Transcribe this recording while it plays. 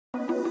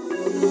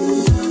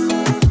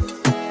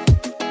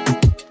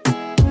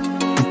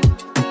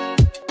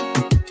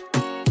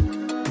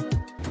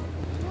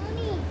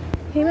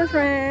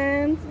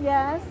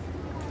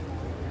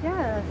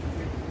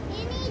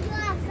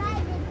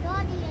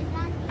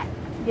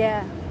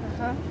Yeah.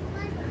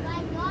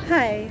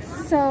 Hi.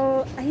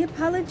 So I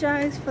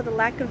apologize for the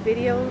lack of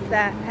video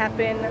that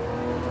happened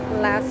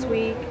last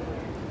week.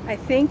 I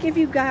think if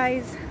you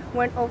guys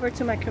went over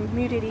to my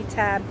community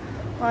tab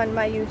on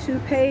my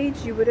YouTube page,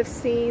 you would have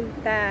seen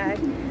that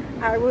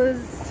I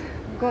was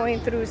going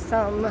through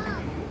some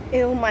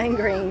ill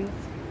migraines.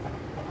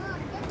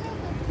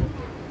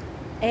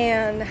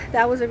 And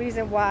that was the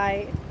reason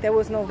why there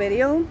was no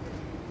video,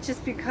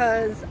 just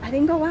because I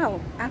didn't go out.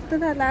 After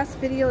that last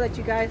video that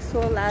you guys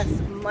saw last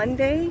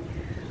Monday,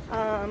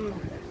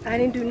 I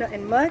didn't do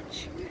nothing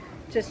much,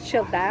 just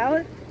chilled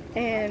out.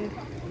 And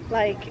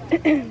like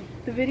the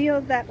video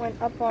that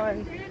went up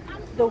on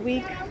the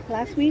week,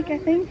 last week I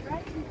think,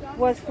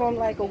 was from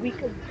like a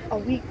week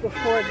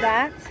before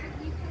that.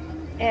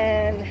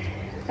 And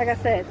like I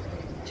said,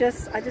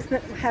 I just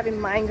been having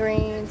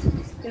migraines,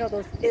 you know,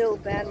 those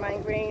bad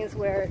migraines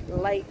where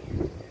light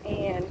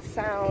and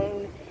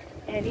sound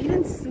and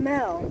even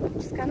smell,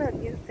 which is kind of a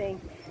new thing.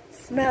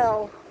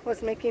 Smell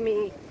was making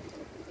me,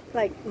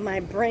 like, my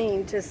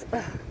brain just,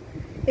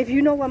 if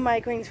you know what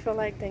migraines feel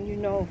like, then you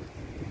know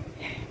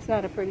it's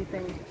not a pretty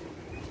thing.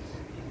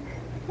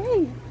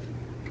 Hey.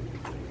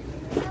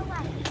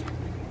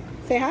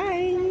 Say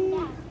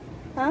hi.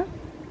 Huh?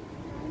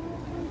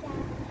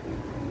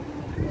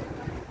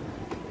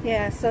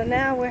 Yeah, so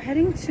now we're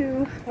heading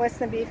to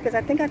Western Beef because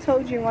I think I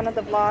told you in one of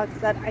the vlogs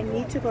that I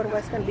need to go to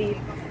Western Beef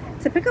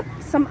to pick up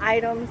some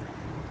items.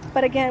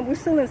 But again, we're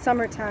still in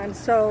summertime,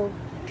 so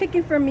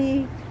picking for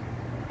me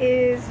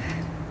is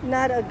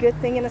not a good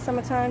thing in the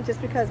summertime,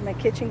 just because my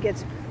kitchen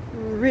gets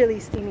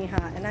really steamy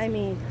hot, and I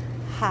mean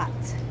hot.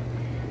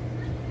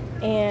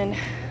 And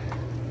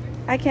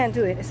I can't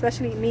do it,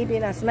 especially me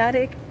being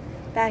asthmatic.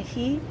 That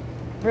heat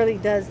really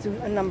does do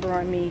a number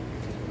on me.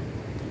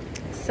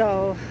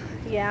 So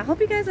yeah, I hope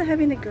you guys are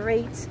having a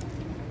great,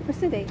 what's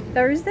today?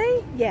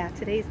 Thursday? Yeah,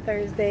 today's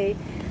Thursday.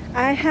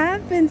 I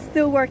have been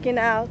still working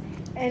out,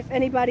 and if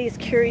anybody is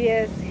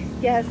curious,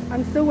 yes,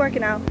 I'm still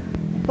working out.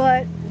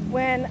 But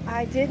when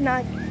I did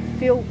not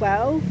feel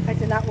well, I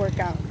did not work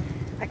out.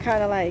 I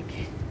kind of like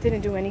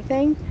didn't do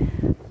anything.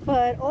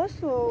 But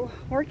also,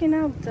 working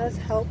out does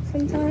help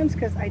sometimes,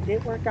 because I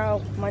did work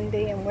out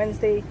Monday and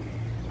Wednesday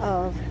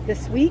of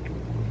this week.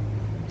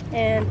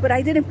 But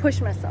I didn't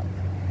push myself.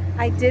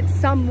 I did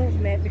some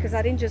movement because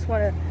I didn't just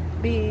want to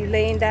be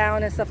laying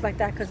down and stuff like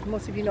that, because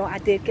most of you know I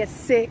did get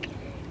sick.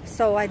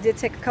 So I did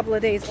take a couple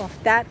of days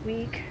off that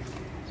week.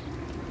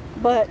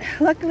 But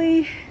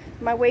luckily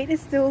my weight is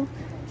still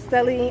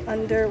steadily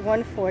under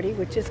 140,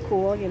 which is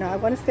cool. You know, I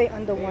want to stay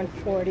under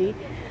 140.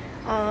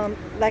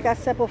 Like I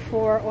said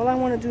before, all I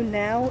want to do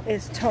now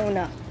is tone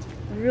up,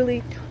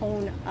 really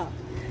tone up.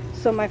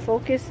 So my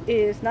focus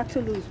is not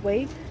to lose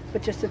weight,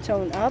 but just to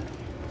tone up.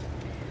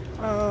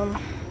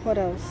 What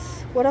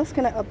else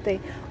can I update?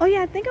 Oh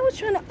yeah, I think I was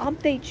trying to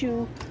update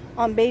you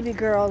on baby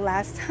girl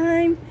last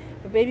time,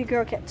 but baby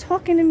girl kept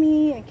talking to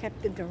me and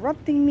kept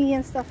interrupting me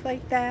and stuff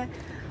like that.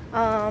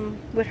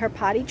 With her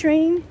potty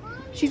train,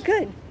 she's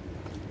good,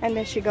 and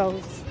then she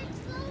goes.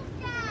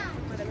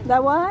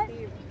 That what?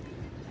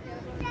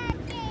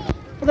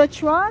 The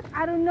truck?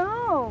 I don't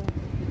know.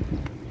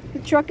 The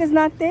truck is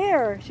not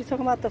there. She's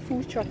talking about the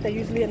food truck that's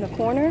usually in the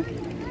corner.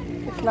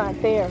 It's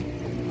not there.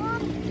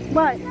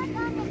 What?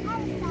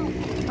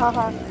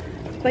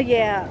 But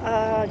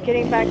yeah,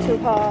 getting back to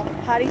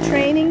her potty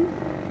training,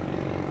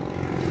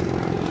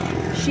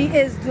 she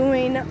is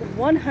doing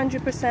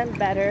 100%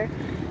 better.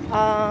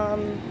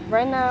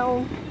 Right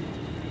now,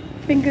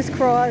 fingers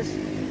crossed,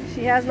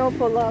 she has no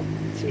pull-up,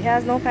 she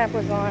has no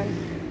Pampers on.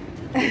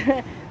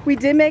 We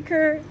did make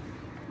her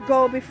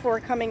go before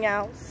coming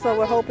out, so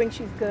we're hoping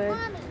she's good.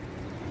 Mommy,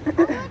 I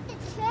want the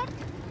chips.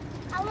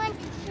 I want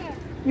the chips.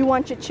 You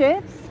want your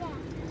chips?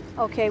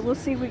 Yeah. Okay, we'll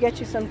see if we get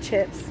you some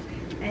chips.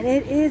 And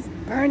it is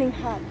burning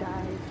hot,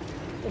 guys.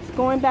 It's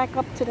going back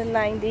up to the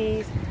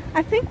 90s.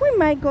 I think we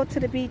might go to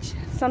the beach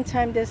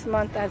sometime this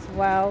month as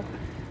well.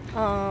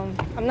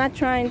 I'm not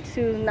trying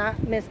to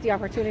not miss the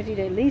opportunity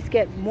to at least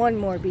get one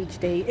more beach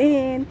day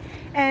in.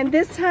 And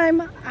this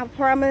time, I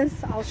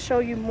promise I'll show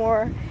you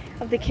more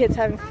of the kids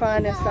having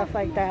fun and stuff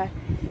like that.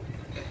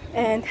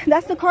 And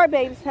that's the car,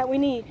 babes, that we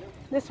need.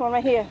 This one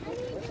right here.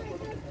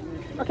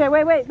 Okay,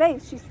 wait,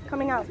 babes, she's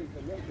coming out.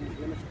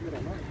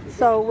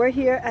 So we're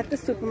here at the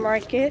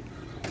supermarket,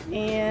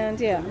 and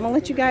yeah, I'm gonna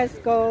let you guys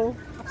go.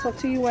 I'll talk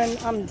to you when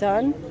I'm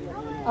done.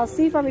 I'll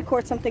see if I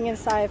record something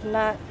inside. If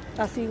not,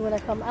 I'll see you when I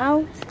come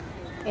out.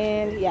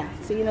 And yeah,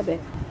 see you in a bit.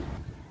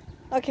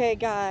 Okay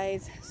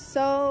guys,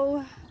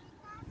 so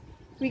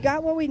we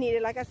got what we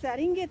needed. Like I said, I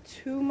didn't get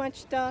too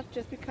much stuff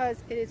just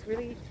because it is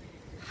really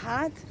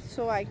hot.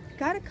 So I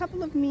got a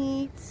couple of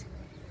meats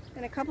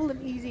and a couple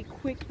of easy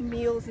quick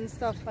meals and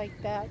stuff like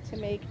that to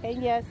make.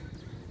 And yes,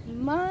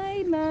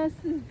 my mask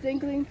is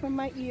dangling from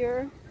my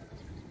ear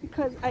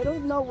because I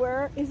don't know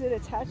where is it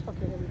attached.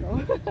 Okay, there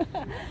we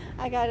go.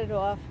 I got it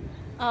off.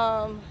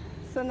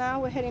 So now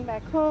we're heading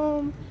back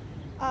home.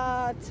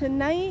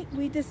 Tonight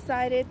we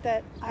decided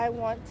that I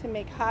want to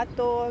make hot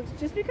dogs,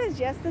 just because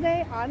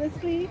yesterday,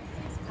 honestly,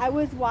 I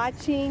was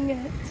watching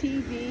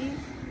TV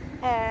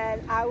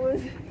and I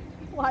was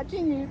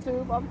watching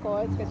YouTube, of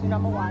course, because you know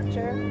I'm a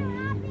watcher.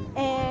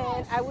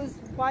 And I was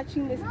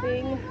watching this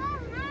thing.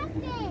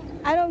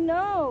 I don't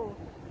know.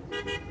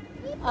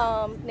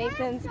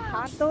 Nathan's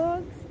hot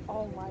dogs.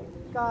 Oh my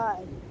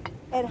God.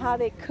 And how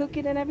they cook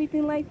it and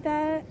everything like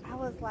that. I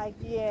was like,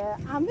 yeah,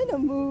 I'm in a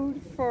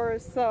mood for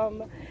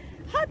some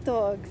hot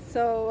dogs.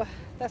 So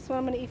that's what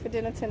I'm gonna eat for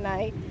dinner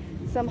tonight.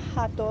 Some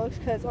hot dogs,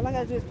 because all I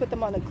gotta do is put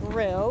them on the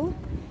grill.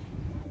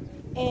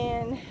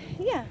 And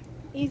yeah,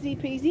 easy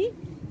peasy.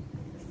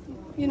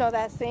 You know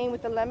that saying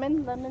with the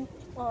lemon,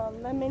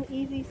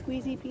 easy,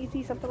 squeezy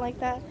peasy, something like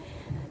that.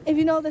 If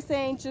you know the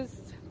saying,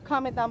 just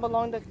comment down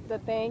below the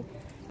thing.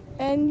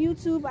 And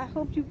YouTube, I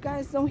hope you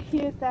guys don't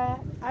hear that.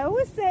 I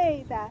always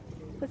say that,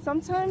 but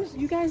sometimes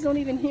you guys don't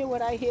even hear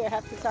what I hear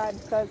half the time,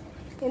 because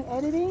in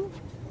editing,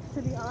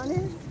 to be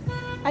honest,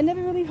 I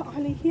never really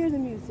hardly hear the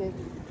music.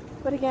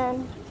 But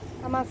again,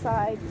 I'm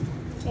outside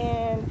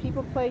and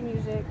people play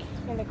music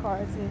in the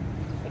cars and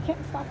I can't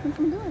stop them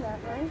from doing that,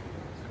 right?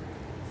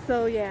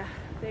 So yeah,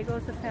 there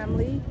goes the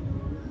family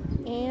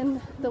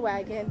and the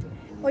wagon.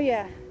 Oh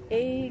yeah,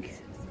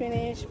 eggs,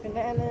 spinach,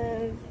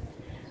 bananas,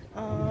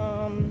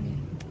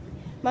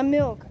 my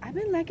milk. I've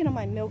been lacking on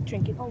my milk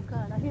drinking. Oh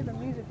God, I hear the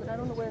music, but I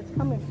don't know where it's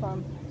coming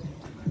from.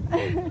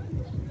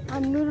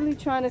 I'm literally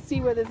trying to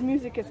see where this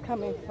music is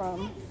coming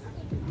from.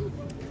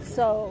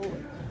 So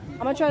I'm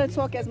gonna try to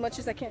talk as much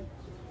as I can.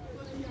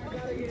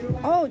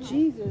 Oh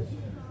Jesus,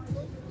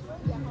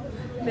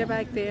 they're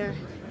back there.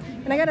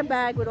 And I got a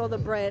bag with all the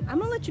bread. I'm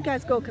gonna let you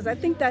guys go because I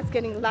think that's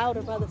getting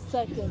louder by the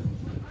second.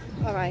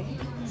 All right,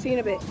 see you in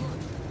a bit.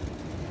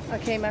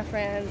 Okay, my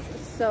friends,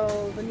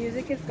 so the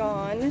music is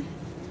gone.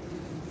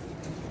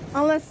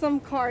 Unless some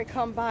car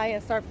come by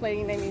and start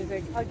playing their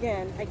music.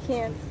 Again, I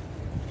can't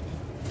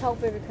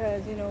help it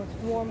because, you know,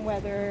 it's warm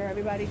weather.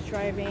 Everybody's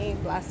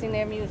driving, blasting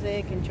their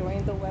music,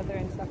 enjoying the weather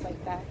and stuff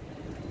like that.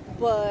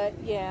 But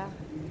yeah,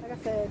 like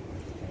I said,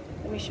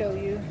 let me show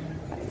you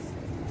guys.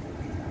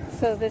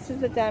 So this is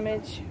the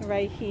damage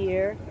right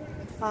here.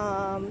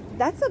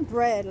 That's a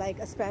bread, like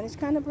a Spanish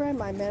kind of bread.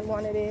 My man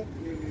wanted it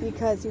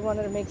because he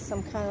wanted to make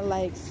some kind of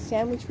like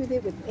sandwich with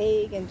it with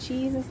egg and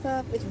cheese and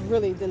stuff. It's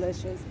really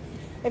delicious.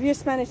 If you're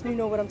Spanish, you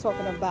know what I'm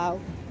talking about.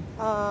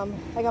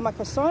 I got my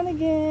croissant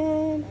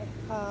again.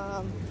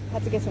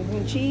 Had to get some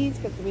green cheese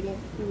because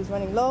he was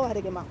running low. I had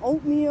to get my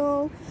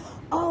oatmeal.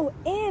 Oh,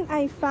 and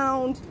I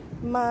found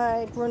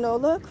my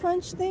granola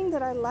crunch thing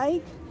that I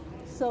like.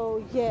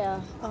 So yeah,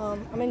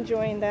 I'm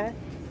enjoying that.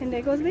 And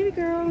there goes baby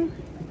girl.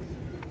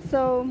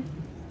 So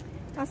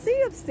I'll see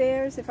you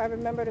upstairs if I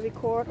remember to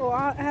record, or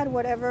I'll add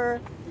whatever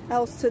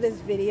else to this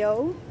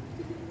video.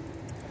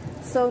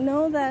 So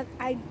know that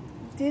I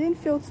didn't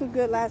feel too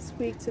good last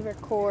week to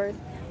record,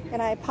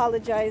 and I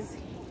apologize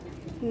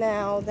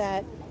now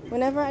that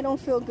whenever I don't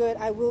feel good,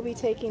 I will be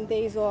taking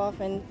days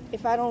off. And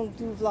if I don't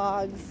do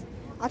vlogs,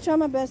 I'll try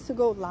my best to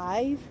go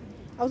live.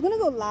 I was gonna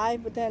go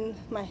live, but then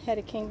my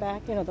headache came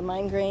back, you know, the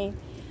migraine.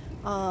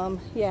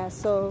 Yeah,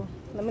 so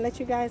let me let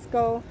you guys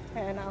go,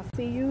 and I'll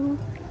see you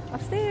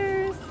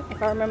upstairs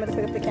if I remember to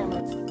pick up the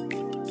camera.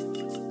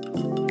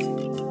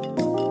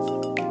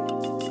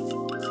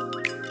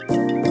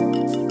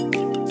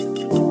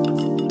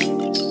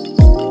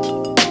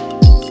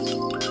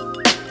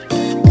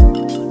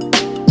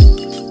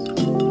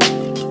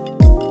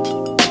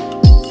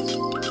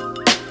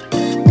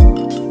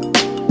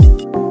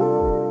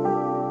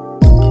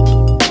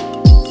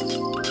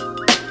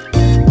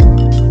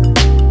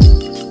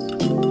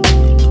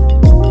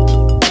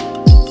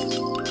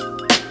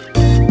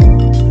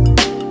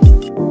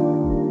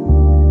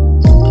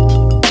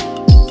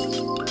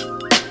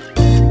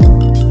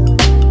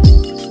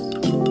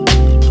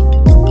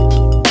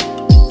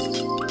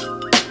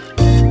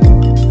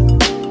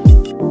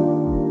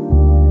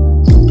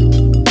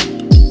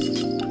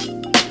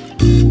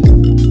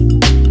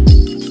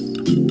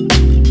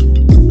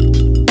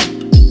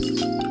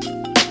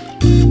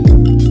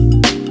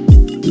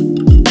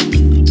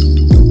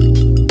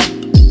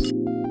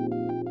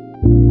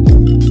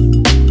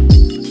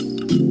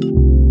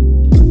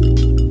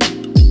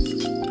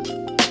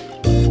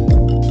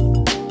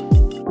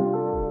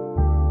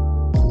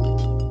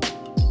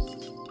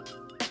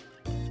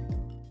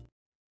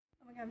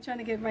 I'm trying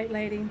to get right,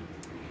 lady.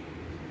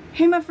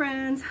 Hey my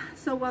friends,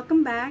 so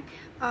welcome back.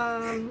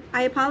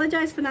 I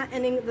apologize for not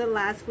ending the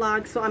last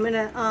vlog, so I'm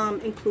gonna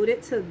include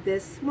it to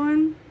this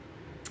one.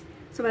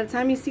 So by the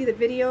time you see the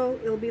video,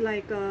 it'll be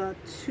like a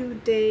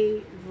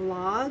 2-day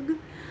vlog.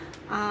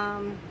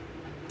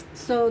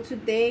 So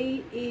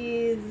today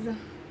is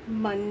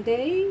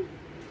Monday.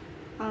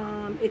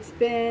 It's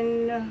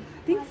been,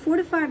 I think, 4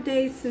 to 5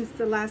 days since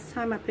the last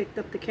time I picked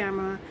up the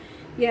camera.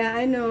 Yeah,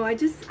 I know. I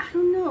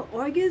don't know.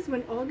 August,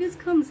 when August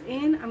comes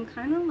in, I'm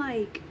kind of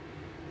like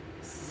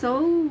so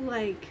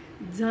like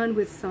done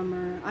with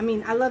summer. I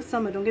mean, I love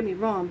summer, don't get me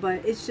wrong,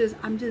 but it's just,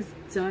 I'm just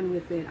done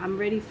with it. I'm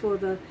ready for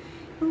a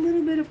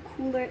little bit of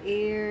cooler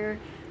air.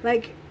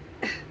 Like,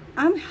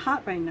 I'm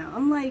hot right now.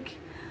 I'm like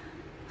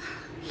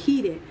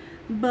heated.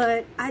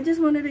 But I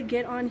just wanted to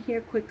get on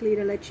here quickly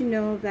to let you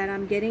know that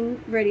I'm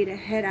getting ready to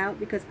head out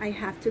because I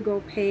have to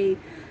go pay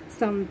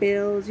some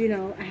bills. You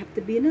know, I have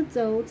to be an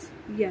adult.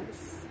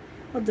 Yes,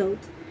 adult.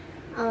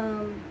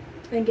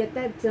 And get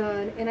that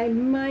done. And I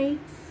might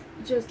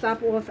just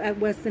stop off at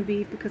Western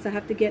Beef because I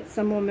have to get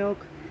some more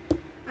milk.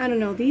 I don't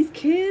know. These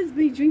kids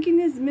be drinking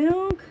this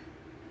milk.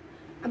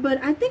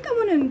 But I think I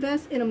want to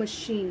invest in a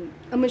machine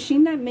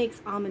that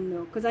makes almond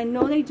milk, because I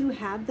know they do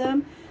have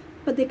them,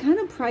 but they're kind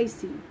of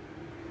pricey.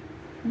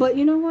 But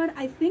you know what?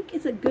 I think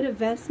it's a good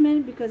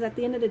investment because at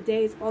the end of the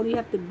day, all you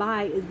have to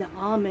buy is the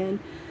almond,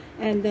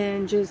 and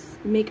then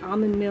just make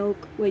almond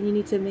milk when you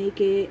need to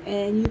make it,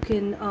 and you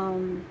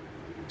can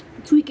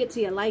tweak it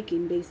to your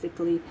liking,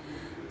 basically.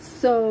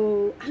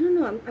 So I don't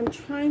know. I'm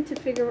trying to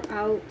figure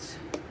out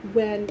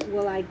when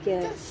will I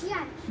get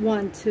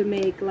one to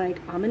make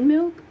like almond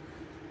milk.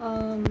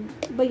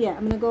 But yeah,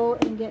 I'm gonna go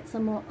and get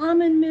some more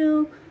almond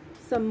milk,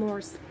 some more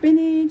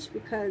spinach,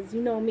 because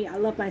you know me, I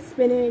love my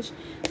spinach.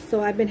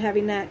 So I've been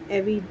having that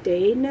every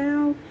day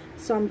now,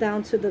 so I'm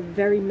down to the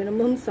very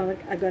minimum. So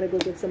I gotta go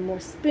get some more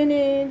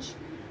spinach.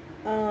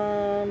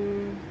 I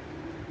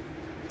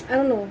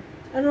don't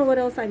know what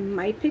else I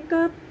might pick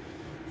up.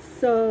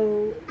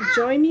 So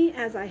join me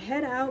as I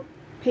head out,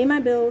 pay my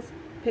bills,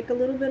 pick a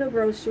little bit of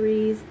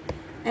groceries,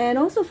 and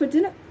also for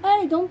dinner.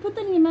 Hey, don't put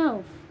that in your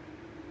mouth.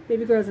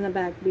 Baby girl's in the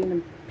back being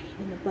a pain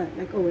in the butt,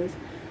 like always.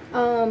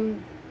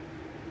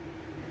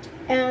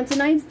 And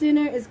tonight's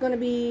dinner is going to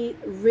be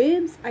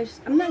ribs.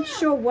 I'm not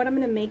sure what I'm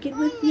going to make it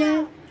with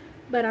yet,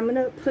 but I'm going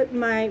to put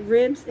my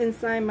ribs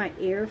inside my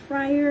air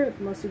fryer. If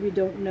most of you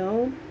don't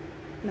know,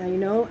 now you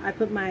know, I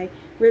put my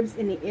ribs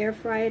in the air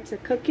fryer to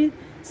cook it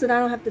so that I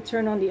don't have to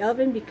turn on the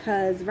oven,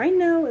 because right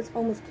now it's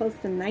almost close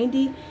to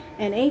 90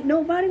 and ain't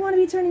nobody want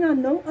to be turning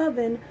on no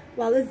oven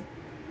while it's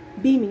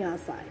beaming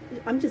outside.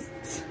 I'm just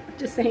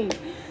saying.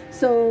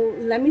 So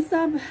let me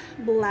stop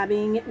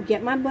blabbing,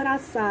 get my butt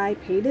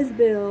outside, pay this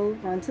bill,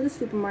 run to the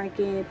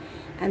supermarket,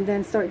 and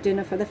then start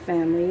dinner for the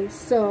family.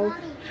 So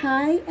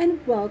hi and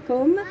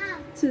welcome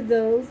to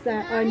those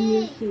that are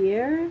new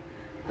here,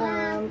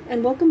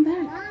 and welcome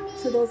back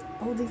to those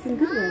oldies and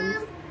good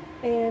ones.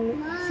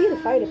 And see the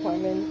fire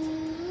department.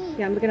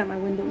 Yeah, I'm looking out my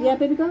window. Yeah,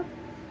 baby girl?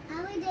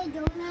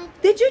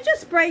 Did you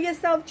just spray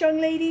yourself, young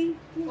lady?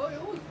 Oh,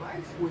 it was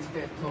bikes was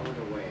that towed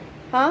away.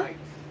 Huh? Bikes.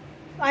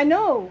 I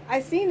know.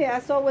 I seen it. I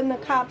saw when the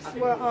cops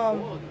were,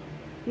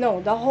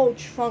 no, the whole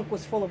trunk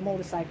was full of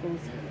motorcycles.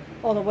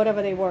 Or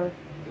whatever they were.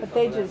 But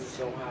they just,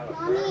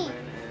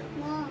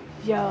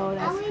 yo,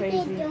 that's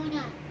crazy.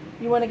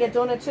 You want to get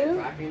donut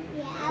too?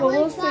 Yeah, Well,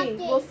 we'll see.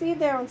 We'll see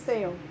they're on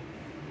sale.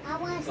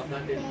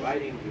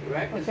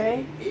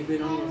 Okay?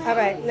 All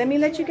right. Let me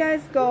let you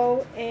guys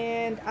go,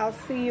 and I'll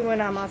see you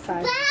when I'm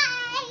outside.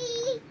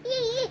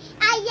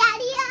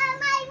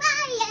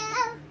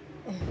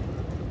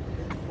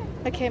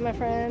 Okay, my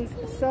friends,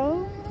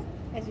 so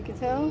as you can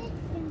tell,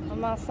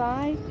 I'm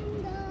outside,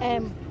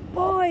 and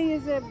boy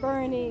is it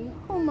burning.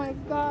 Oh my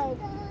god,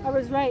 I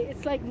was right,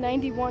 it's like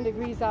 91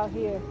 degrees out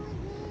here,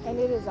 and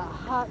it is a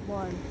hot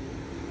one.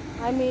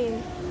 I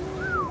mean,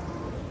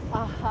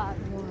 a hot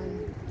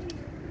one.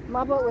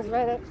 My boat was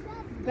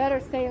better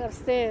staying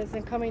upstairs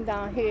than coming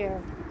down here.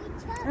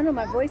 I don't know,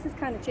 my voice is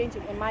kind of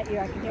changing in my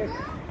ear. I can hear it.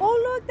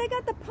 Oh look, they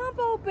got the pump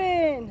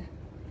open.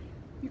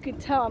 You can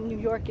tell I'm New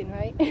Yorking,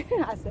 right?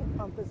 I said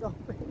pump is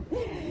open.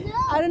 No.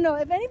 I don't know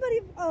if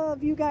anybody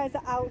of you guys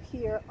out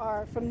here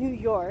are from New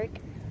York.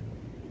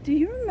 Do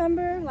you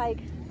remember, like,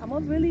 I'm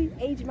gonna really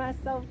age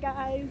myself,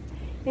 guys,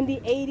 in the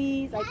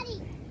 80s like,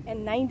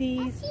 and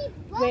 90s,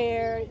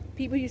 where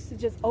people used to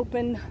just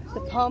open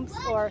the pumps,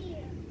 or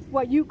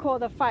what you call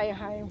the fire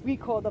hydrant, we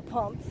call the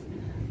pumps,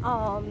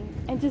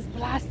 and just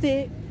blast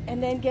it,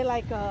 and then get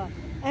like a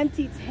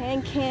empty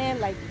tan can,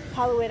 like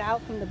hollow it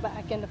out from the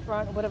back and the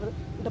front, or whatever,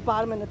 the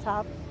bottom and the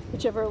top,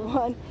 whichever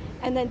one,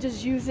 and then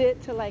just use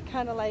it to like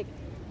kind of like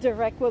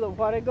direct where the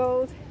water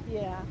goes.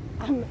 Yeah,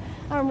 I'm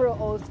real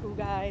old school,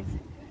 guys.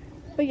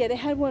 But yeah, they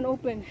had one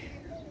open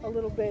a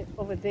little bit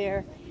over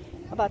there,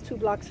 about 2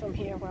 blocks from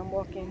here where I'm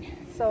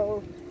walking.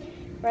 So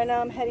right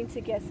now I'm heading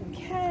to get some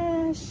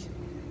cash,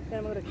 then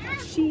I'm going to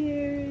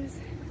cashier's,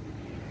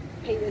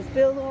 pay this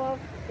bill off,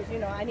 because you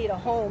know I need a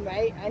home,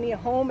 right? I need a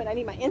home, and I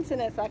need my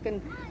internet so I can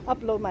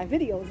upload my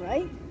videos,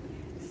 right?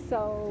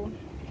 So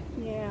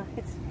yeah,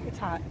 it's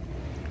hot.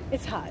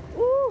 It's hot.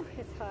 Ooh,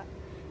 it's hot.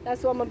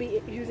 That's why I'm gonna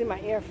be using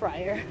my air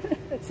fryer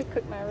to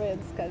cook my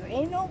ribs, because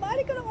ain't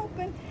nobody gonna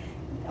open.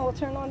 I'll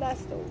turn on that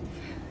stove.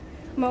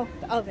 Well,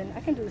 the oven. I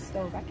can do the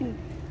stove. I can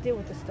deal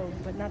with the stove,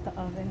 but not the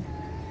oven.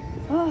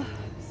 Oh,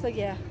 so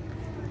yeah.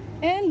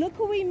 And look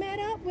who we met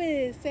up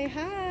with. Say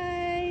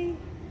hi.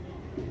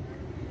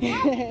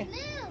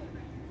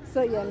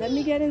 So yeah, let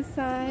me get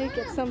inside,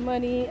 get some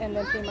money, and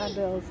then pay my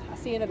bills. I'll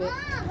see you in a bit.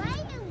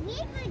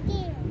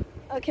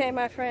 Okay,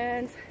 my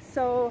friends,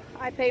 so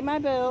I paid my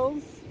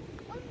bills,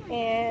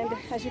 and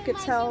as you could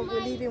tell,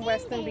 we're leaving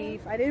Western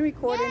Beef. I didn't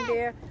record in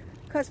there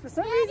because for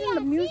some reason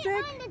the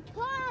music,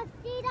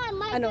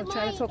 I know, I'm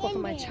trying to talk over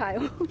my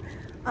child,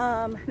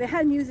 They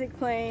had music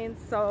playing,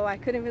 so I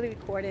couldn't really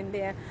record in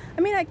there.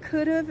 I mean, I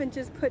could have and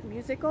just put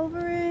music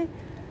over it,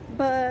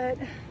 but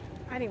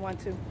I didn't want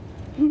to.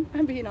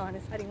 I'm being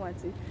honest, I didn't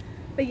want to.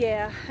 But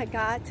yeah, I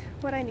got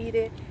what I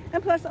needed,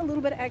 and plus a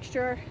little bit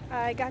extra.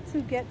 I got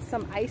to get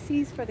some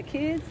ices for the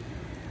kids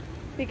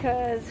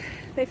because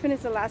they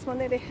finished the last one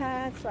that they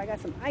had, so I got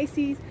some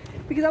ices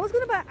because I was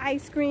gonna buy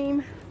ice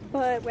cream,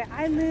 but where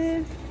I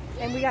live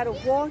and we gotta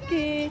walk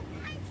it,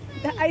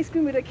 the ice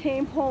cream would have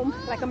came home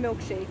like a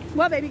milkshake.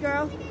 What, baby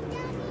girl?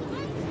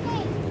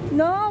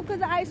 No, because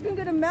the ice cream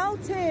could have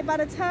melted by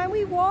the time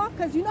we walk,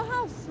 because you know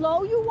how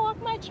slow you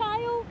walk, my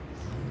child?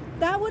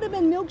 That would have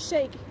been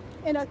milkshake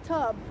in a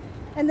tub.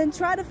 And then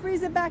try to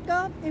freeze it back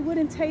up, it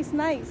wouldn't taste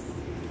nice.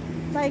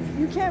 Like,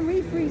 you can't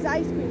refreeze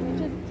ice cream. It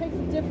just takes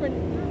a different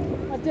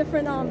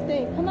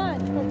thing. Come on,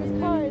 because this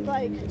car is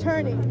like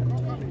turning.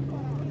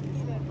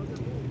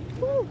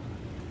 Whew.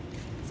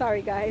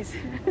 Sorry, guys.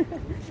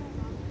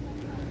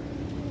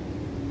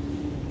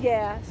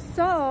 Yeah,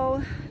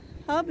 so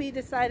hubby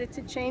decided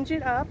to change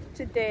it up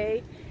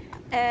today,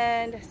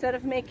 and instead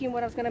of making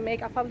what I was gonna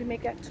make, I'll probably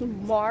make that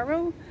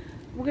tomorrow.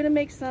 We're gonna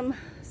make some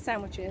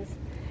sandwiches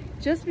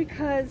just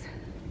because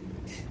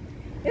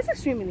it's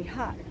extremely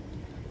hot.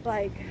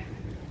 Like,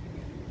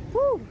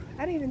 whew,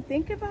 I didn't even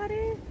think about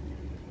it,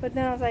 but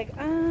then I was like,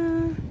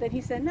 then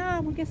he said,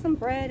 nah, we'll get some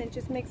bread and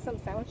just make some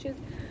sandwiches.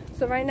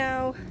 So right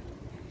now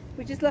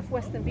we just left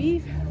Western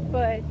Beef,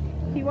 but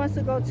he wants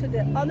to go to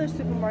the other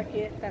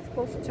supermarket that's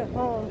closer to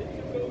home.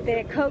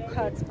 Their cold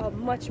cuts are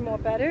much more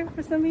better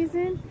for some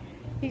reason.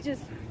 He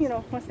just, you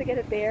know, wants to get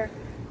it there.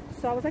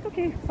 So I was like,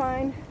 okay,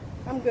 fine,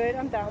 I'm good,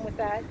 I'm down with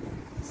that.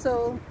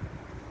 So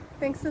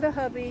thanks to the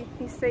hubby,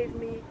 he saved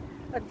me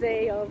a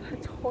day of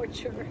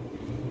torture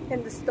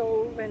in the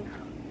stove and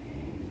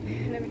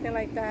everything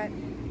like that.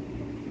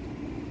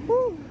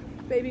 Woo.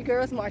 Baby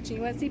girl's marching.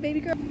 You want to see baby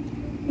girl?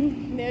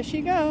 There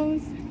she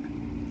goes.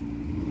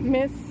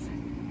 Miss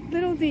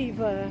Little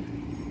Diva,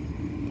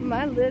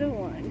 my little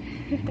one.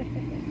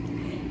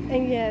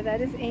 And yeah,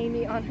 that is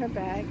Amy on her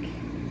back.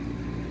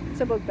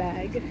 It's a book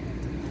bag.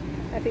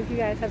 I think you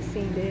guys have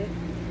seen it,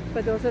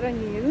 but those that are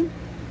new,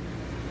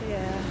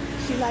 yeah,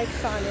 she likes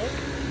Sonic.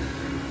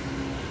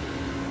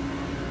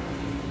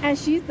 And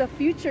she's the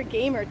future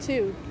gamer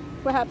too.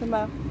 What happened,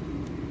 Ma?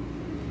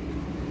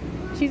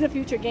 She's a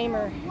future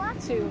gamer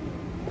too.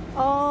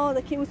 Oh,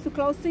 the kid was too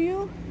close to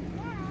you?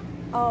 Yeah.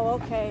 Oh,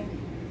 okay.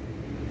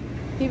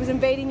 He was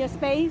invading your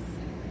space?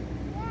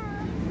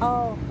 Yeah.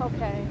 Oh,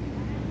 okay.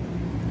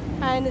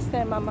 I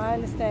understand, Mama, I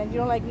understand. You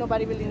don't like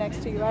nobody really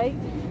next to you, right?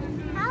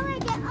 How I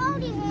get all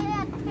the hair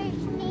that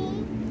pushed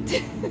me?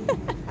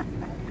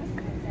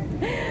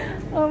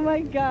 Oh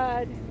my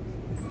God.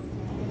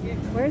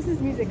 Where's this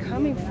music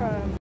coming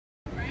from?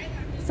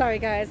 Sorry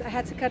guys, I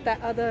had to cut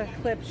that other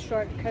clip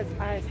short because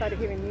I started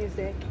hearing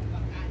music.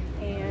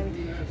 And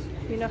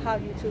you know how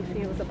YouTube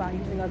feels about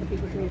using other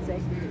people's music.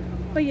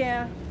 But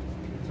yeah,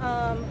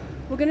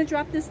 we're gonna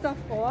drop this stuff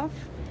off.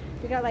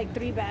 We got like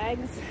 3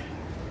 bags.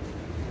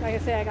 Like I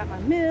said, I got my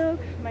milk,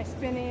 my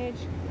spinach,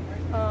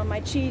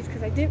 my cheese,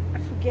 because I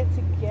forget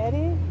to get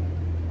it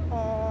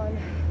on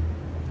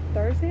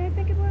Thursday, I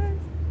think it was.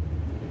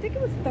 I think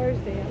it was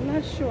Thursday, I'm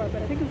not sure,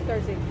 but I think it was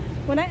Thursday.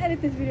 When I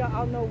edit this video,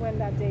 I'll know when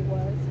that day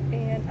was.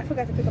 And I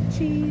forgot to pick up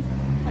cheese,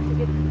 I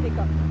forget to pick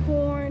up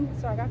corn,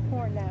 so I got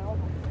corn now.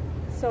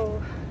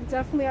 So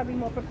definitely I'll be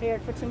more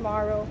prepared for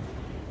tomorrow.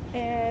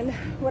 And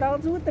what I'll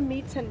do with the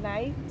meat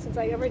tonight, since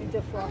I already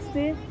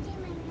defrosted.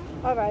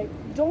 All right,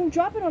 don't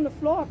drop it on the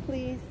floor,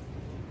 please.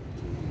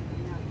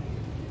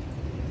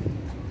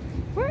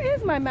 Where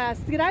is my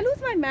mask? Did I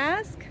lose my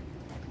mask?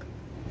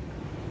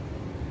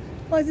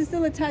 Or is it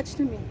still attached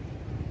to me?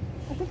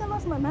 I think I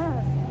lost my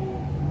mask.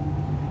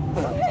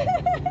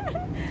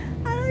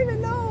 I don't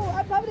even know.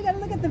 I probably got to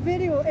look at the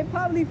video. It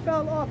probably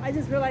fell off. I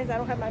just realized I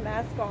don't have my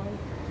mask on.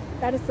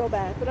 That is so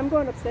bad. But I'm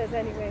going upstairs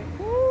anyway.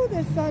 Ooh,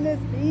 the sun is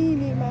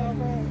beaming, my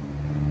friend.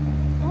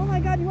 Oh my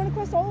God, you want to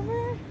cross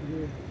over?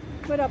 Yeah.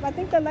 Put up. I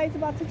think the light's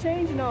about to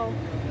change. No.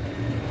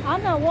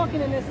 I'm not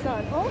walking in this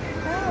sun. Oh,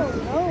 hell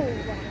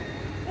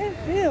no. It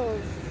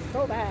feels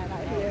so bad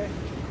out here.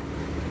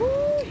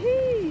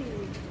 Woo-hee.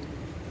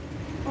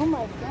 Oh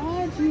my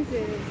God,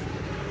 Jesus.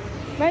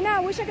 Right now,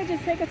 I wish I could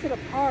just take her to the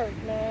park,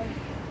 man.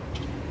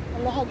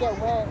 And let her get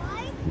wet.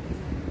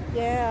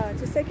 Yeah,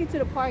 just take you to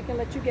the park and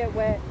let you get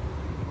wet.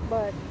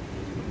 But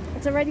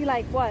it's already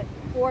like, what,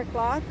 4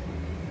 o'clock?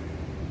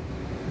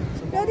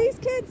 Yo, these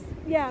kids,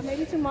 yeah,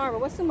 maybe tomorrow.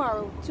 What's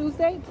tomorrow?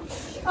 Tuesday?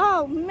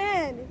 Oh,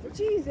 man,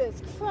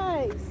 Jesus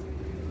Christ.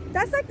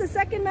 That's like the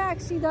second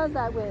max she does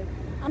that with.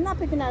 I'm not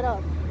picking that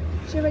up.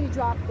 She already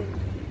dropped it.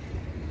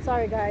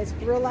 Sorry, guys,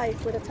 real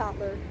life with a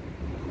toddler.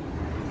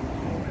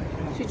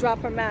 She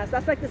dropped her mask.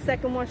 That's like the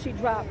second one she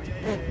dropped.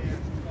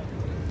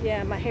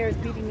 Yeah, my hair is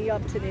beating me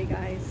up today,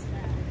 guys.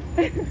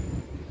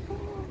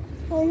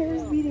 My hair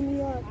is beating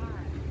me up.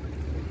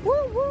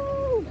 Woo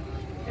woo!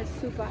 It's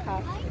super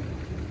hot.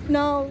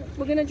 No,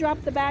 we're gonna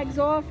drop the bags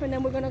off and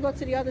then we're gonna go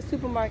to the other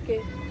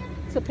supermarket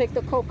to pick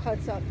the cold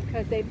cuts up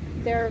because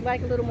they're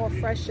like a little more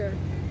fresher.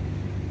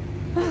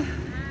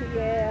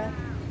 Yeah.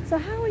 So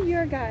how are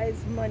your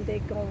guys' Monday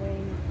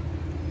going?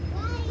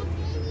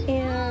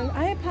 And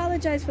I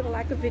apologize for the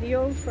lack of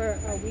video for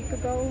a week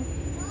ago.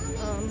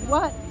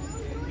 What?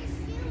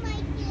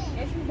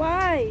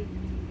 Why?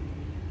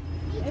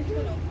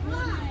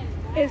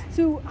 It's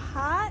too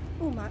hot?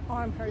 Oh, my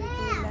arm hurting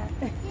doing that.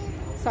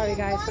 Sorry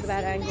guys for the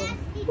bad angle.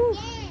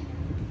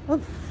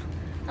 Oof.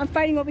 I'm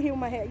fighting over here with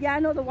my hair. Yeah, I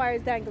know the wire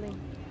is dangling.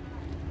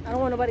 I don't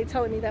want nobody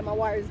telling me that my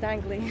wire is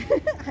dangling.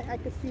 I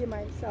could see it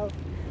myself.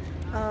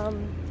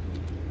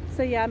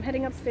 So yeah, I'm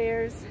heading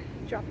upstairs,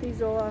 drop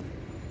these off,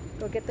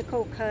 go get the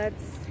cold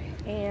cuts,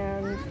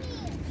 and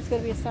it's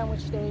gonna be a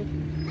sandwich day.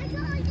 I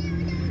told you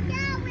to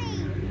that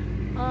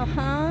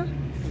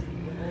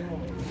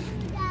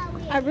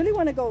way. I really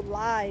want to go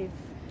live.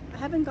 I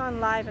haven't gone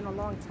live in a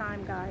long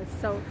time, guys,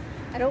 so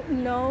I don't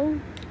know.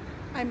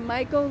 I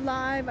might go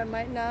live, I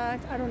might not,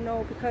 I don't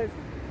know, because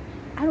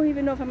I don't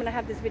even know if I'm gonna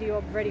have this video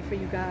up ready for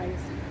you guys,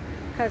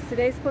 because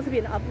today's supposed to be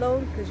an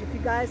upload. Because if you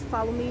guys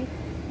follow me,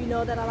 you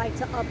know that I like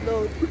to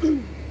upload.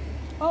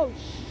 Oh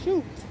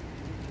shoot,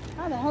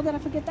 how the hell did I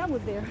forget that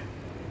was there?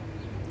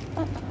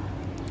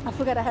 I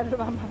forgot I had it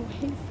around my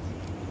waist.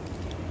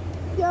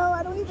 Yo,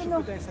 I don't even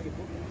know.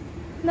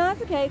 No,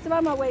 it's okay, it's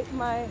around my waist,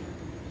 my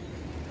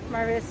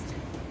wrist.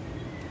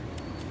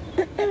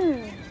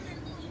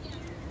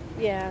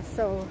 Yeah,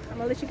 so I'm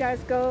gonna let you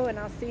guys go, and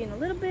I'll see you in a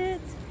little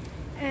bit.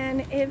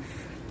 And if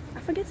I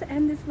forget to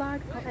end this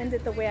vlog, I'll end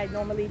it the way I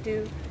normally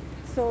do.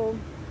 So,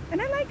 and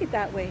I like it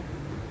that way,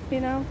 you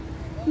know.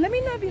 Let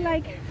me know if you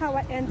like how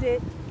I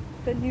ended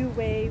the new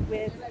way,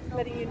 with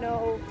letting you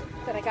know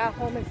that I got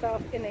home and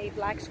stuff in a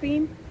black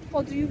screen,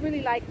 or do you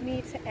really like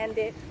me to end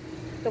it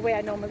the way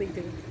I normally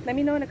do? Let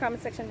me know in the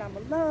comment section down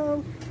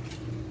below.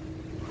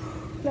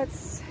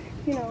 Let's,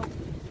 you know,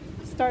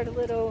 start a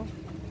little,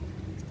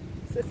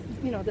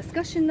 you know,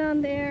 discussion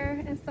down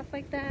there and stuff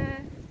like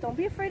that. Don't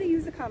be afraid to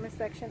use the comment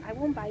section. I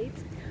won't bite.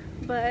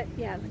 But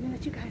yeah, let me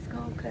let you guys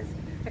go, because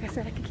like I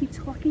said, I can keep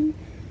talking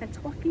and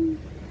talking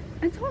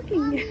and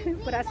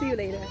talking. But I'll see you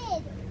later.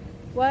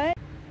 What?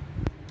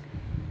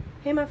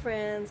 Hey my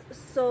friends,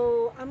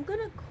 so I'm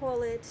gonna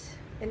call it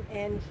an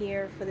end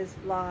here for this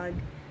vlog.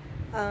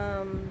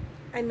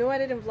 I know I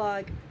didn't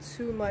vlog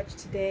too much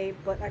today,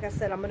 but like I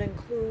said, I'm gonna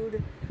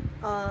include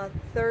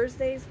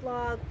Thursday's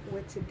vlog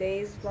with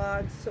today's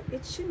vlog, so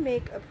it should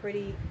make a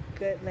pretty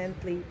good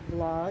lengthy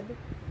vlog.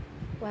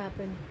 What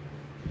happened?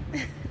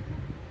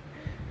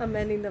 I'm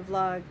ending the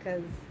vlog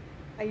because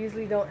I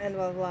usually don't end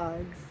my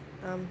vlogs.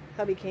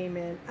 Hubby came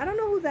in. I don't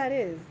know who that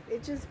is.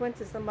 It just went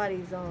to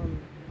somebody's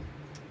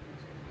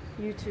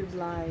YouTube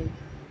live.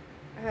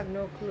 I have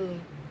no clue.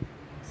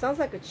 Sounds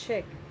like a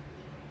chick.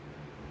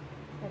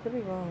 I could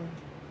be wrong.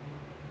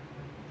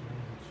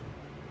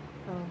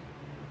 Oh.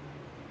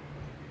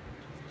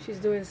 She's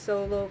doing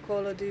solo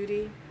Call of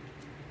Duty.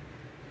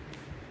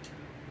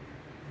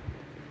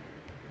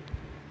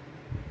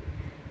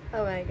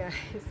 Alright guys.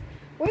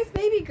 Where's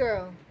baby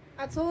girl?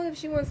 I told her if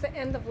she wants to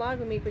end the vlog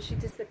with me, but she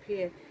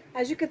disappeared.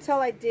 As you could tell,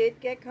 I did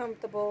get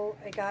comfortable.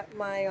 I got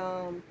my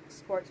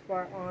sports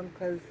bar on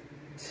because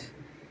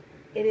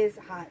it is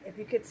hot. If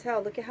you could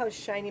tell, look at how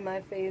shiny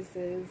my face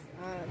is.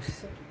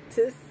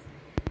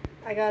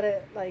 I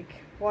gotta like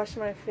wash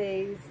my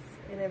face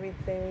and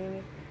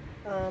everything.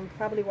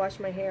 Probably wash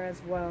my hair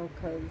as well,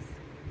 because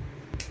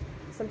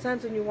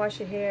sometimes when you wash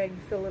your hair you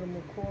feel a little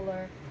more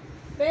cooler.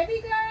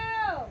 Baby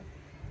girl!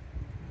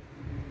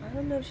 I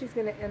don't know if she's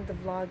gonna end the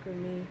vlog with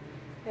me.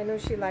 I know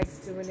she likes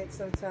doing it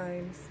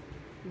sometimes,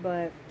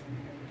 but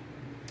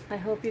I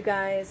hope you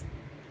guys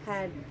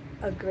had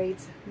a great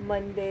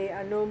Monday.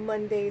 I know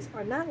Mondays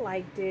are not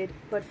liked it,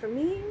 but for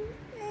me,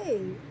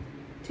 hey,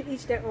 to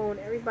each their own.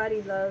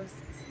 Everybody loves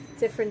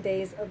different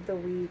days of the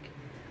week.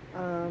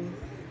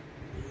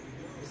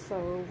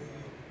 So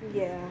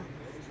yeah,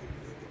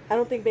 I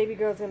don't think baby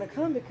girl's gonna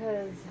come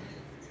because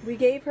we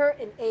gave her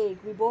an egg.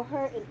 We bought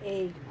her an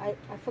egg. I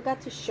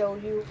forgot to show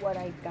you what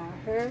I got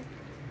her.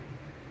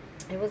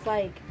 It was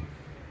like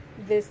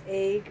this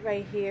egg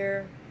right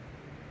here,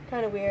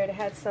 kind of weird. It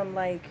had some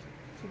like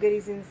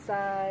goodies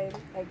inside,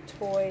 like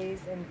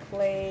toys and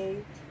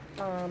clay.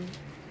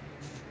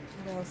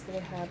 What else did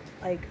it have?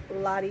 Like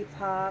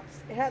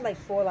lollipops. It had like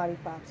 4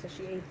 lollipops, so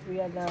she ate 3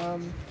 of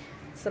them.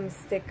 Some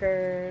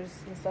stickers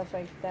and stuff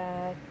like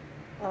that.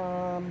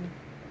 I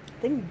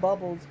think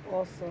bubbles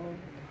also.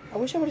 I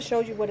wish I would have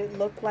showed you what it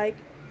looked like.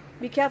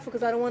 Be careful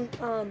because I don't want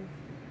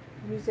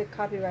music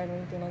copyright or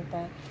anything like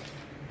that.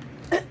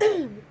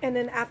 And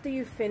then after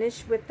you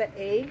finish with the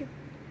egg,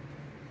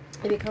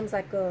 it becomes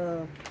like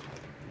a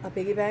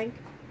piggy bank.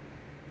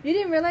 You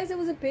didn't realize it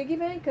was a piggy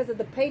bank because of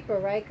the paper,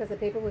 right? Because the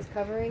paper was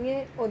covering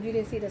it, or you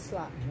didn't see the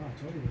slot? No,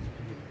 I told you it was a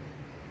piggy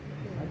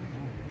bank.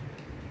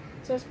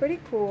 So it's pretty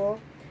cool.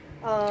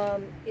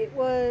 It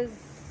was,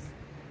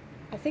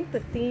 I think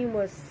the theme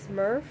was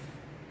Smurf.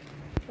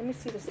 Let me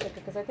see the sticker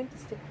because I think the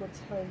sticker will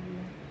tell you.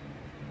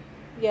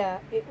 Yeah,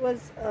 it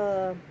was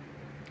a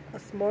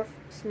Smurf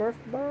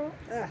ball.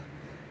 Ugh,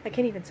 I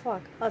can't even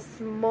talk. A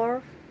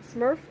Smurf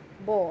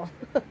ball.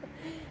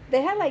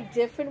 They had like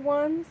different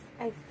ones,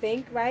 I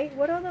think, right?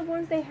 What are the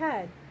ones they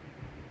had?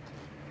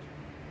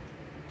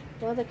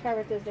 What other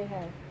characters they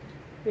had?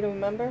 You don't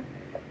remember?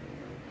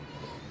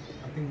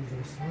 I think it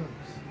was all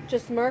Smurfs.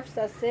 Just Smurfs,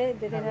 that's it?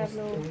 They didn't have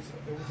no... It was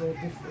all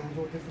different. It was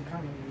all different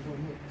kind of. It was all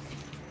mixed.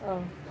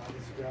 Oh. I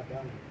just grabbed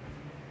that one.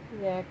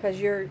 Yeah, because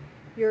you're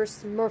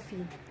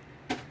Smurfy.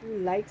 You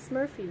like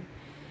Smurfy.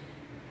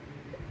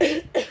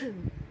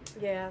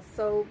 Yeah,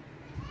 so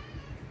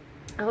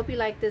I hope you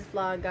like this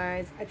vlog,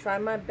 guys. I try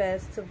my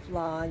best to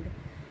vlog.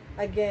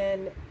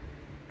 Again,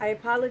 I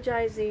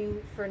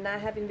apologizing for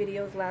not having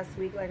videos last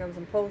week like I was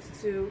supposed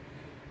to.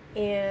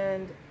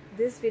 And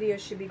this video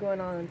should be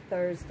going on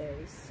Thursday.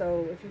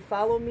 So if you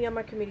follow me on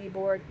my community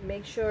board,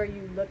 make sure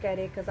you look at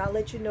it, because I'll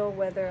let you know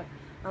whether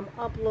I'm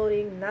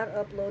uploading, not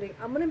uploading.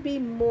 I'm going to be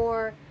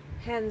more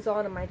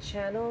hands-on on my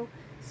channel,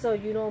 so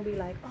you don't be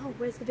like, oh,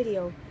 where's the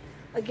video?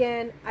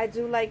 Again, I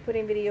do like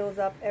putting videos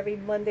up every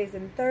Mondays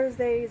and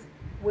Thursdays,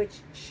 which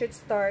should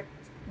start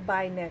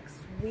by next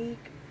week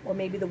or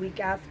maybe the week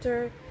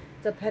after,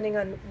 depending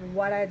on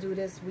what I do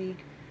this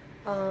week.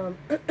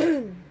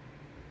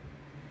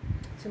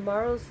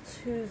 Tomorrow's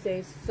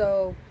Tuesday,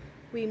 so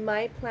we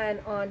might plan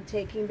on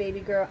taking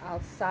baby girl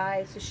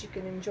outside so she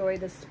can enjoy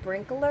the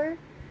sprinkler,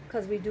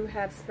 because we do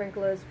have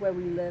sprinklers where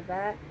we live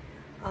at.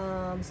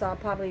 So I'll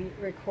probably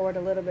record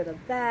a little bit of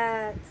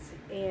that,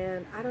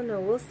 and I don't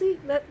know, we'll see.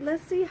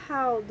 Let's see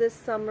how this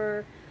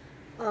summer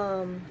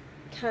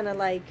kind of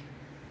like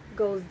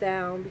goes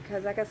down,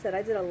 because like I said,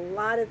 I did a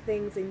lot of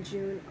things in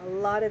June, a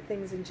lot of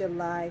things in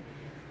July.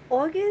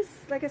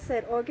 August, like I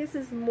said, August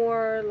is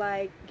more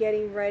like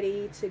getting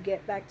ready to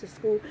get back to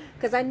school,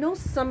 because I know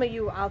some of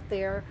you out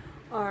there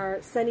are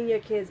sending your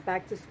kids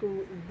back to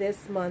school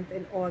this month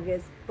in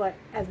August, but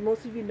as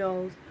most of you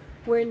know,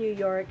 we're in New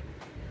York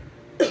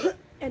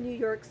and New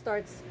York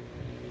starts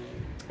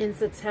in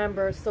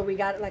September, so we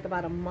got like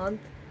about a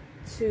month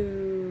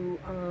to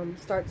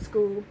start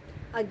school.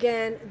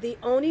 Again, the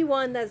only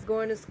one that's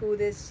going to school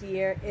this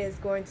year is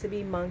going to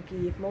be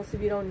Monkey. If most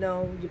of you don't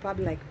know, you're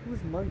probably like,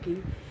 who's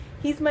Monkey?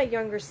 He's my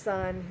younger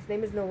son. His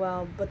name is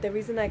Noel, but the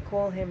reason I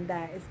call him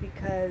that is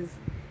because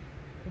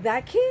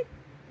that kid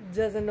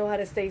doesn't know how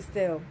to stay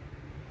still.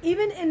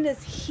 Even in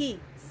this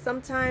heat,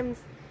 sometimes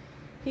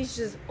he's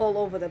just all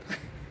over the place.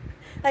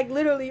 Like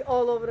literally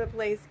all over the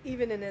place,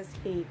 even in this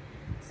heat.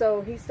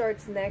 So he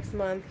starts next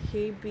month.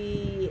 He'll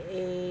be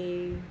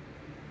a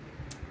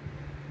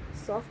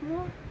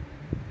sophomore?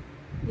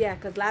 Yeah,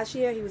 because last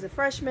year he was a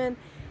freshman.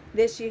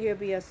 This year he'll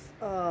be a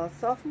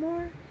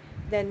sophomore.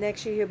 Then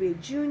next year he'll be a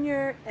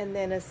junior, and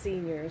then a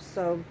senior.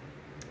 So,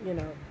 you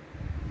know.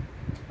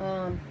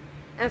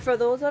 And for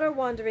those that are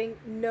wondering,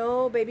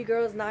 no, baby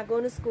girl is not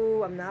going to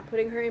school. I'm not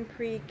putting her in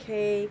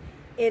pre-K.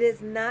 It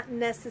is not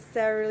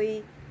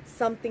necessarily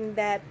something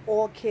that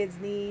all kids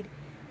need.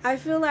 I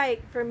feel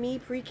like for me,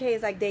 pre-K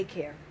is like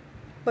daycare,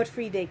 but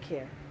free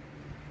daycare,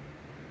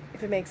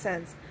 if it makes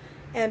sense.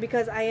 And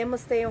because I am a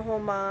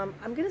stay-at-home mom,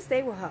 I'm going to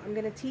stay with her. I'm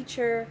going to teach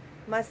her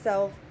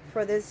myself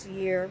for this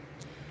year.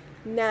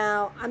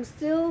 Now, I'm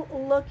still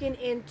looking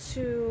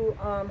into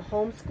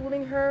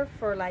homeschooling her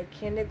for like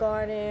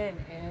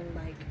kindergarten and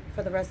like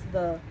for the rest of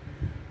the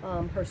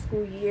her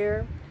school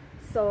year.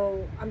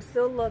 So I'm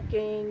still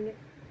looking,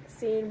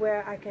 seeing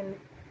where I can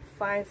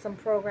find some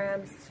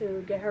programs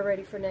to get her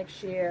ready for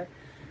next year.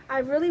 I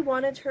really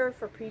wanted her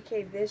for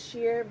pre-K this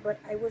year, but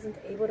I wasn't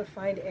able to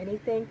find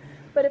anything.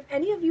 But if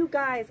any of you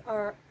guys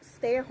are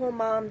stay-at-home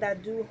mom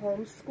that do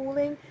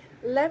homeschooling,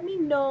 let me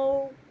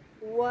know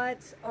what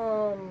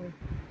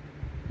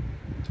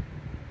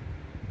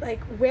like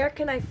where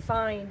can I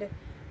find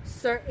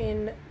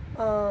certain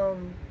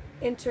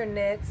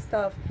internet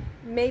stuff,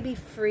 maybe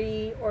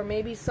free, or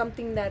maybe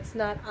something that's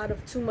not out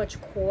of too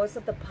much cost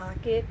of the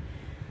pocket.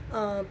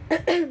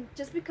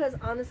 Just because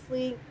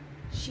honestly,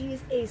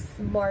 she's a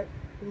smart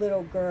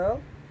little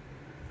girl,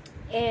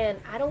 and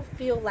I don't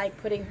feel like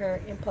putting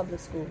her in public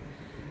school.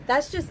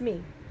 That's just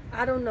me.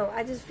 I don't know.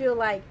 I just feel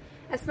like,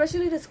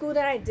 especially the school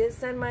that I did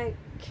send my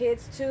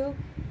kids to,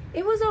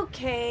 it was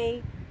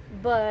okay,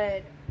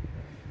 but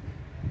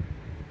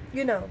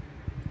you know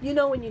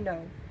when you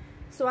know.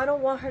 So I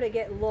don't want her to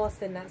get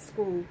lost in that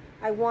school.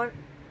 I want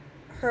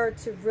her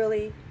to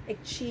really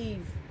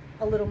achieve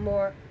a little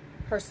more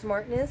her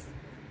smartness.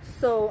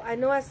 So I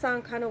know I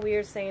sound kind of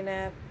weird saying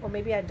that, or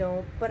maybe I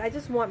don't, but I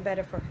just want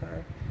better for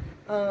her.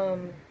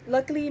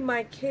 Luckily,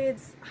 my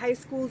kids' high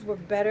schools were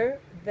better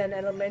than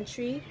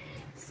elementary,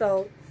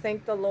 so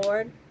thank the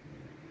Lord.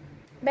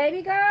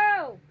 Baby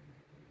girl!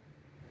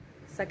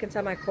 Second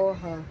time I call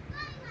her.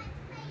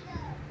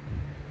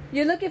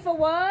 You're looking for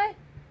what?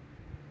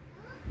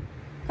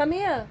 Come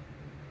here.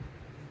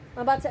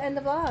 I'm about to end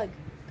the vlog.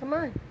 Come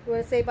on. You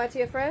want to say bye to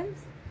your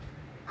friends?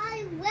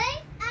 I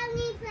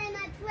need to play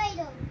my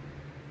Play-Doh.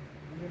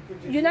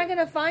 You're not going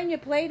to find your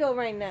Play-Doh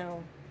right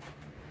now.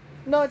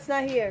 No, it's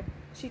not here.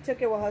 She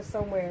took it with her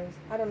somewhere.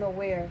 I don't know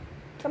where.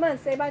 Come on,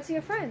 say bye to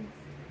your friends.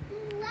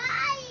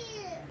 Why?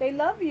 They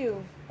love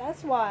you.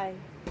 That's why.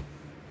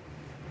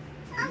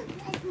 I'll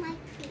take my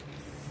kids.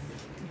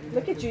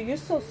 Look at you. You're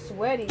so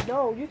sweaty.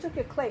 No, you took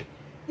your clay.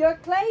 Your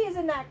clay is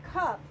in that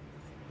cup.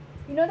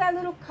 You know that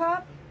little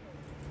cup?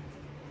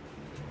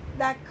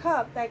 That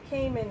cup that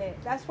came in it.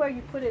 That's where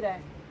you put it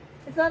at.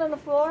 It's not on the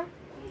floor?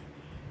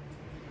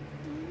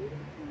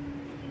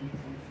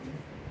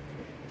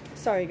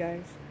 Sorry,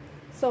 guys.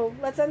 So,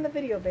 let's end the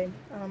video, babe.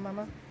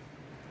 Mama.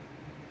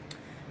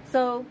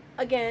 So,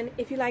 again,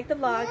 if you like the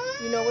vlog,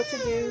 you know what to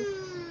do.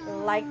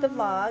 Like the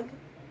vlog.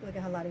 Look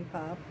at her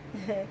lollipop.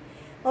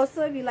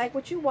 Also, if you like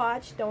what you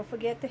watch, don't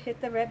forget to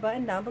hit the red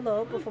button down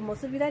below. But for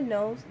most of you that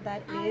knows,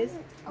 that is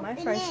my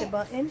friendship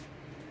button.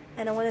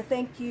 And I want to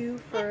thank you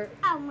for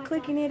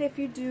clicking it if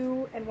you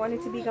do and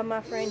wanting to become my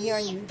friend here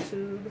on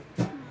YouTube.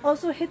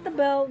 Also, hit the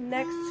bell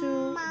next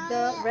to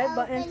the red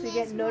button so you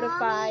get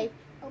notified.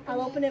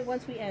 I'll open it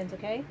once we end,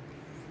 okay?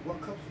 What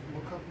cup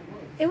it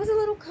was? It was a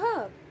little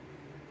cup.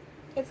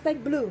 It's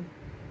like blue.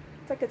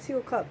 It's like a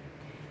teal cup.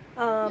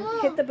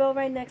 Hit the bell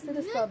right next to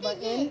the sub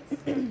button.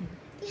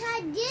 You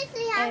had this,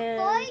 you had And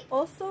fork.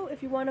 also,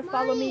 if you want to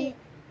follow me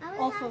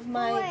off of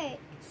my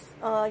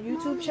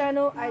YouTube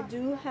channel, I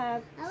do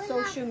have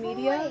social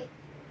media.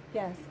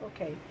 Yes,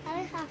 okay.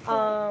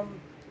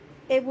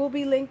 It will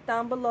be linked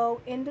down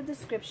below in the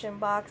description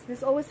box.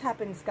 This always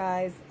happens,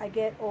 guys. I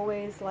get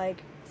always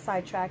like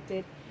sidetracked.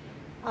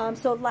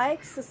 So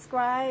like,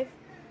 subscribe,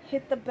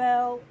 hit the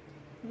bell,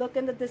 look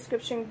in the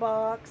description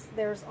box.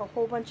 There's a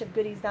whole bunch of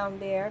goodies down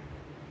there.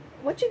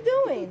 What you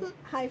doing?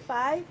 High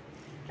five?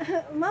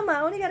 Mama,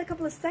 I only got a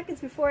couple of seconds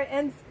before it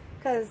ends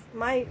because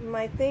my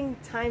thing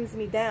times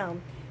me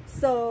down.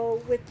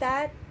 So with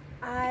that,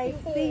 I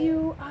see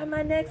you on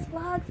my next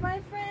vlogs, my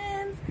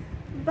friends.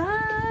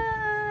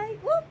 Bye.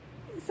 Whoop.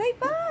 Say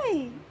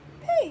bye.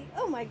 Hey.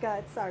 Oh my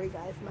God. Sorry,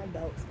 guys. My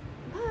belt.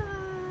 Bye.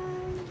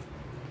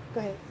 Go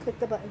ahead. Click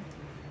the button.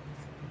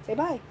 Say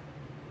bye.